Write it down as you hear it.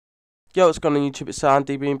Yo, what's going on YouTube? It's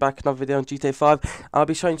Andy bringing back another video on GTA 5. I'll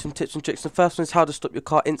be showing you some tips and tricks. The first one is how to stop your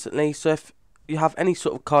car instantly. So if you have any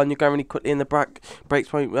sort of car and you're going really quickly and the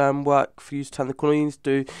brakes won't work for you to turn the corner, all you need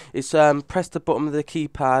to do is press the bottom of the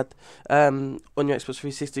keypad on your Xbox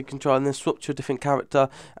 360 controller and then swap to a different character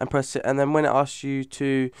and press it. And then when it asks you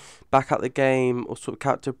to back out the game or sort of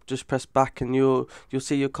character, just press back and you'll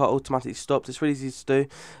see your car automatically stops. It's really easy to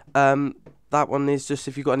do. That one is just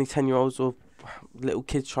if you've got any 10-year-olds or little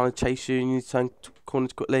kids trying to chase you and you need to turn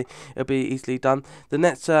corners quickly, it'll be easily done. The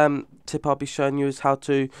next tip I'll be showing you is how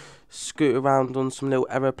to scoot around on some little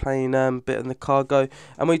aeroplane bit in the cargo.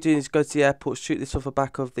 And what you do is go to the airport, shoot this off the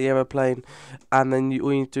back of the aeroplane, and then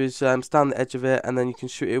all you need to do is stand on the edge of it, and then you can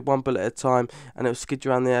shoot it one bullet at a time, and it'll skid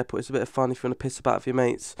you around the airport. It's a bit of fun if you want to piss about with your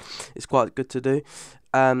mates. It's quite good to do.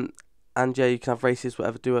 And yeah, you can have races,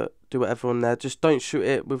 whatever, do whatever on there. Just don't shoot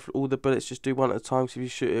it with all the bullets, just do one at a time, because if you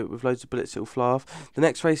shoot it with loads of bullets, it'll fly off. The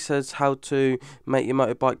next race says how to make your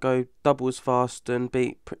motorbike go double as fast and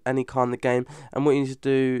beat any car in the game. And what you need to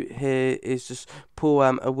do here is just pull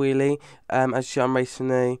a wheelie. As you see, I'm racing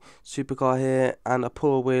a supercar here, and I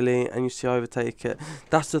pull a wheelie, and you see I overtake it.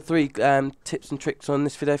 That's the three tips and tricks on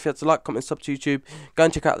this video. If you had to like, comment, sub to YouTube, go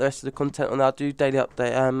and check out the rest of the content on there. I do daily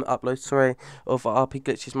uploads, of RP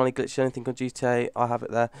glitches, money glitches, anything on GTA, I have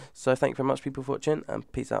it there. So thank you very much, people, for watching, and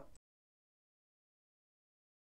peace out.